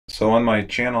So on my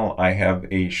channel, I have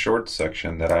a short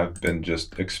section that I've been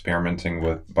just experimenting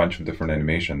with a bunch of different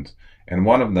animations. And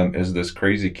one of them is this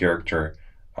crazy character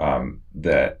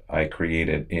that I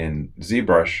created in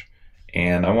ZBrush.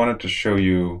 And I wanted to show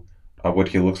you what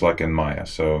he looks like in Maya.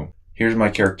 So here's my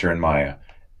character in Maya.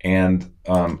 And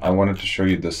I wanted to show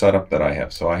you the setup that I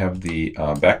have. So I have the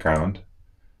background,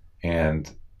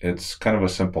 and it's kind of a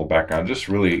simple background, just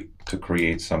really to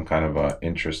create some kind of a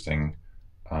interesting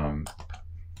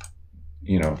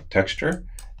texture,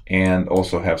 and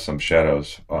also have some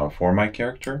shadows for my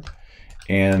character.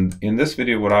 And in this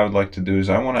video, what I would like to do is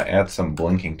I want to add some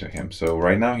blinking to him. So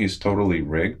right now he's totally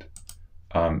rigged.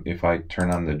 If I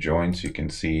turn on the joints, you can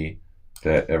see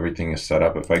that everything is set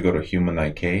up. If I go to Human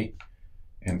IK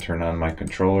and turn on my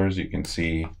controllers, you can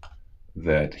see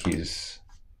that he's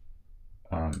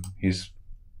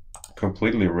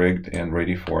completely rigged and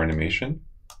ready for animation.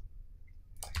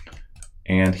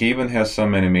 And he even has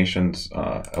some animations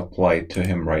applied to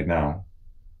him right now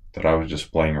that I was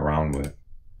just playing around with.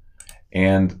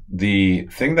 And the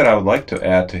thing that I would like to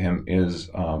add to him is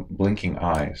blinking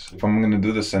eyes. If I'm going to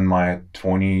do this in my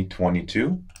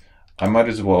 2022, I might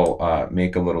as well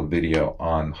make a little video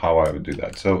on how I would do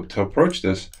that. So to approach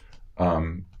this,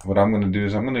 what I'm going to do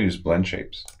is I'm going to use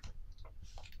BlendShapes.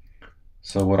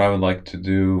 So what I would like to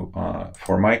do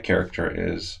for my character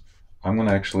is I'm going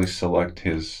to actually select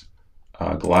his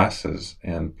glasses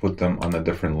and put them on a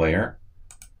different layer,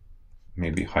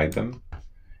 maybe hide them.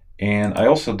 And I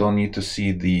also don't need to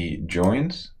see the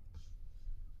joins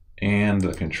and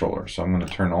the controller. So I'm going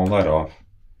to turn all that off.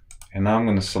 And now I'm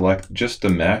going to select just the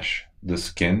mesh, the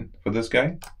skin for this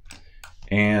guy.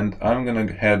 And I'm going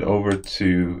to head over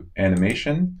to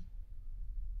Animation,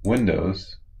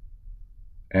 Windows,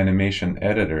 Animation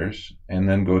Editors, and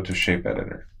then go to Shape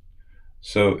Editor.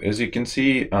 So as you can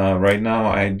see, right now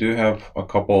I do have a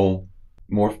couple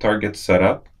morph targets set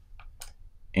up,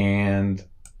 and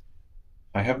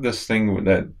I have this thing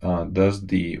that does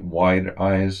the wide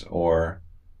eyes or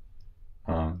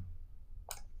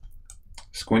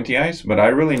squinty eyes, but I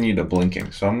really need a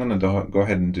blinking, so I'm going to go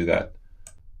ahead and do that.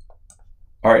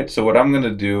 Alright, so what I'm going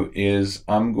to do is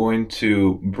I'm going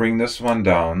to bring this one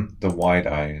down, the wide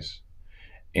eyes,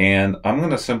 and I'm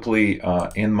going to simply,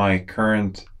 in my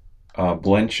current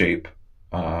blend shape,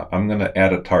 I'm going to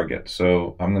add a target.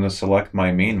 So I'm going to select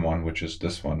my main one, which is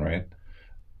this one, right?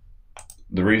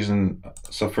 The reason,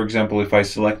 so for example, if I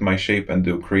select my shape and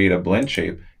do create a blend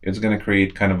shape, it's going to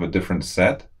create kind of a different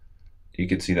set. You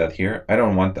can see that here. I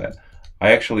don't want that.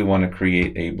 I actually want to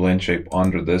create a blend shape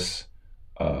under this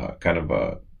kind of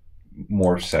a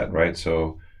morph set, right?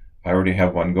 So I already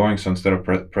have one going. So instead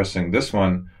of pressing this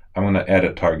one, I'm going to add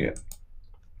a target.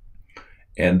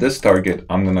 And this target,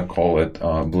 I'm going to call it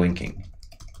blinking.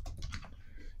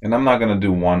 And I'm not going to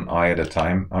do one eye at a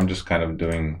time. I'm just kind of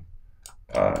doing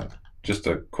just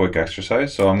a quick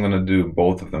exercise. So I'm going to do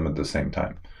both of them at the same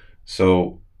time.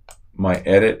 So my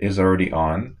edit is already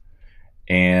on.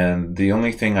 And the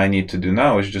only thing I need to do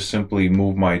now is just simply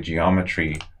move my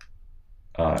geometry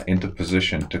into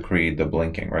position to create the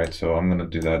blinking, right? So I'm going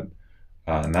to do that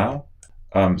now.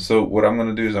 So what I'm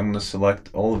going to do is I'm going to select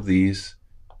all of these,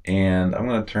 and I'm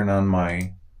going to turn on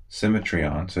my symmetry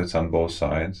on, so it's on both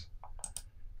sides.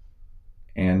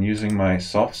 And using my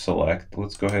soft select,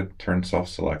 let's go ahead and turn soft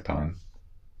select on.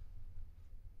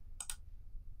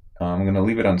 I'm going to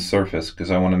leave it on surface because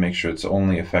I want to make sure it's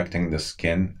only affecting the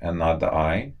skin and not the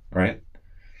eye, right?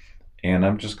 And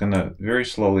I'm just going to very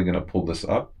slowly pull this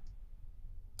up,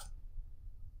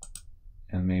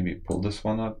 and maybe pull this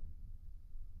one up,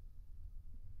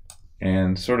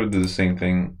 and sort of do the same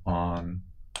thing on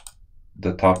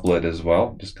the top lid as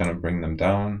well. Just kind of bring them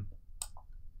down,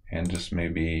 and just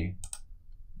maybe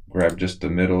grab just the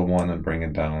middle one and bring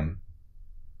it down.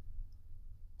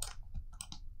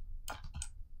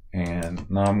 And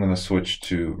now I'm going to switch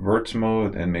to verts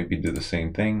mode and maybe do the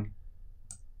same thing.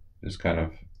 Just kind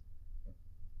of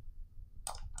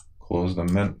close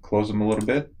them a little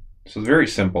bit. So it's very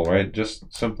simple, right?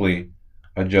 Just simply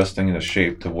adjusting the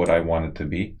shape to what I want it to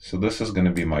be. So this is going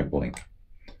to be my blink.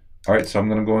 All right, so I'm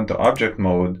going to go into object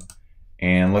mode,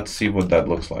 and let's see what that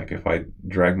looks like. If I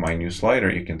drag my new slider,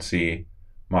 you can see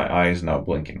my eye is now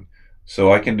blinking.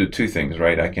 So I can do two things,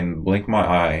 right? I can blink my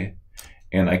eye,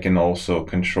 and I can also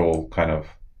control kind of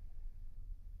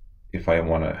if I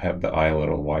want to have the eye a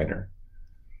little wider.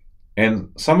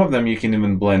 And some of them you can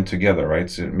even blend together, right?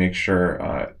 So make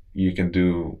sure you can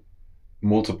do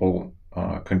multiple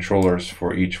controllers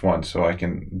for each one. So I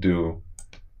can do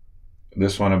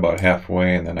this one about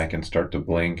halfway, and then I can start to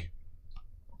blink.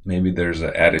 Maybe there's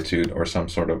an attitude or some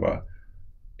sort of a,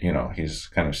 he's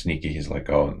kind of sneaky. He's like,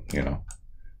 oh,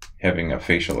 having a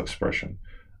facial expression.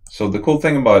 So the cool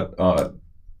thing about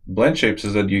BlendShapes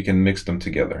is that you can mix them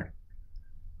together.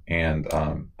 And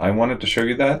I wanted to show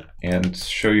you that and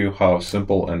show you how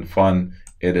simple and fun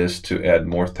it is to add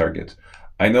morph targets.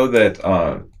 I know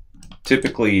that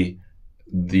typically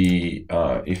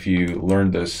if you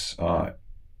learn this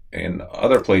in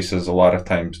other places, a lot of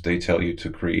times they tell you to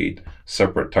create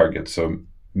separate targets. So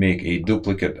make a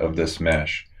duplicate of this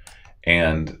mesh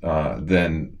and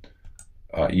then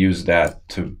use that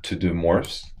to do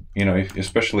morphs. You know,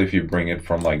 especially if you bring it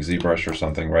from like ZBrush or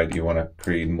something, right? You want to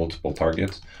create multiple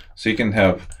targets. So you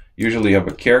can usually have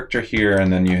a character here,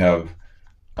 and then you have,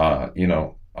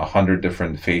 100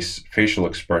 different facial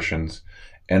expressions.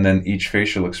 And then each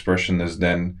facial expression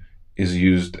is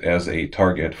used as a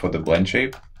target for the blend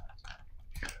shape.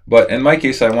 But in my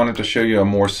case, I wanted to show you a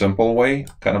more simple way,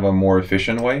 kind of a more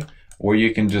efficient way, where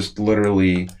you can just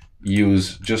literally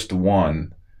use just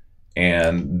one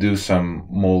and do some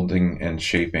molding and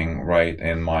shaping right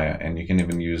in Maya. And you can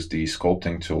even use the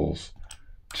sculpting tools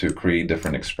to create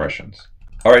different expressions.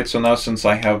 All right, so now since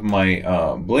I have my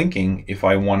blinking, if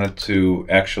I wanted to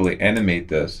actually animate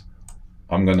this,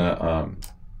 I'm gonna,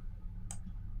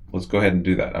 let's go ahead and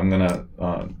do that. I'm gonna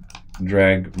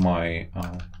drag my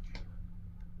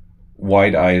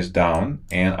wide eyes down,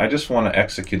 and I just want to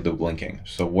execute the blinking.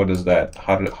 So what is that?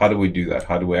 How do we do that?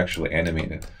 How do we actually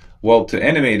animate it? Well, to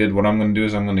animate it, what I'm going to do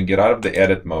is I'm going to get out of the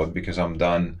edit mode because I'm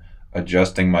done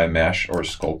adjusting my mesh or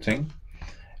sculpting.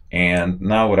 And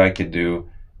now what I could do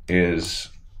is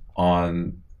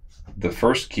on the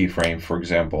first keyframe, for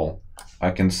example,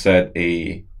 I can set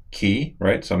a key,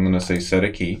 right? So I'm going to say set a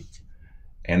key,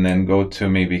 and then go to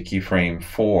maybe keyframe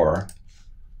 4.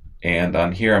 And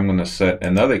on here, I'm going to set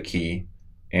another key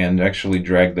and actually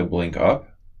drag the blink up.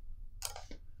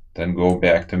 Then go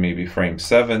back to maybe frame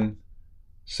 7,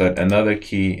 set another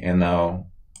key, and now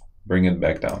bring it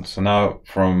back down. So now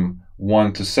from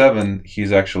 1 to 7,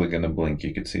 he's actually going to blink.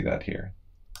 You can see that here.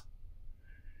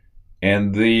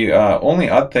 And the only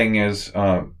odd thing is,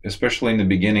 especially in the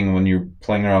beginning when you're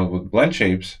playing around with blend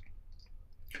shapes,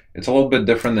 it's a little bit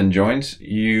different than joints.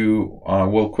 You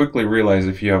will quickly realize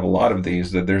if you have a lot of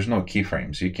these that there's no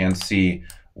keyframes. You can't see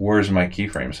where's my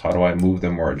keyframes. How do I move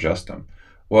them or adjust them?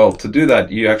 Well, to do that,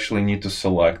 you actually need to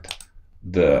select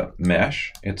the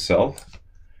mesh itself.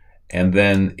 And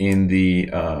then in the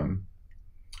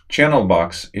channel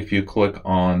box, if you click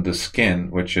on the skin,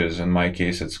 which is, in my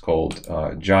case, it's called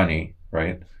Johnny,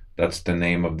 right? That's the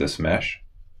name of this mesh.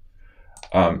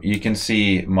 You can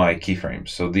see my keyframes.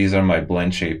 So these are my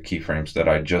blend shape keyframes that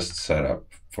I just set up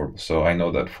for. So I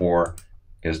know that 4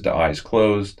 is the eyes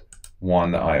closed,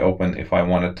 1 the eye open. If I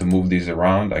wanted to move these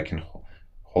around, I can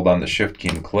hold on the shift key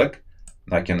and click,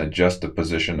 and I can adjust the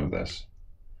position of this.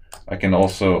 I can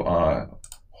also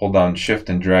hold down shift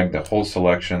and drag the whole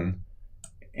selection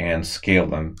and scale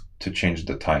them to change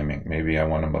the timing. Maybe I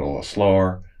want them a little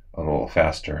slower, a little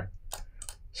faster.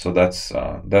 So that's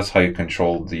how you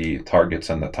control the targets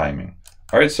and the timing.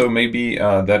 All right, so maybe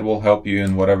that will help you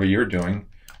in whatever you're doing.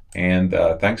 And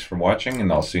thanks for watching,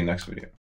 and I'll see you next video.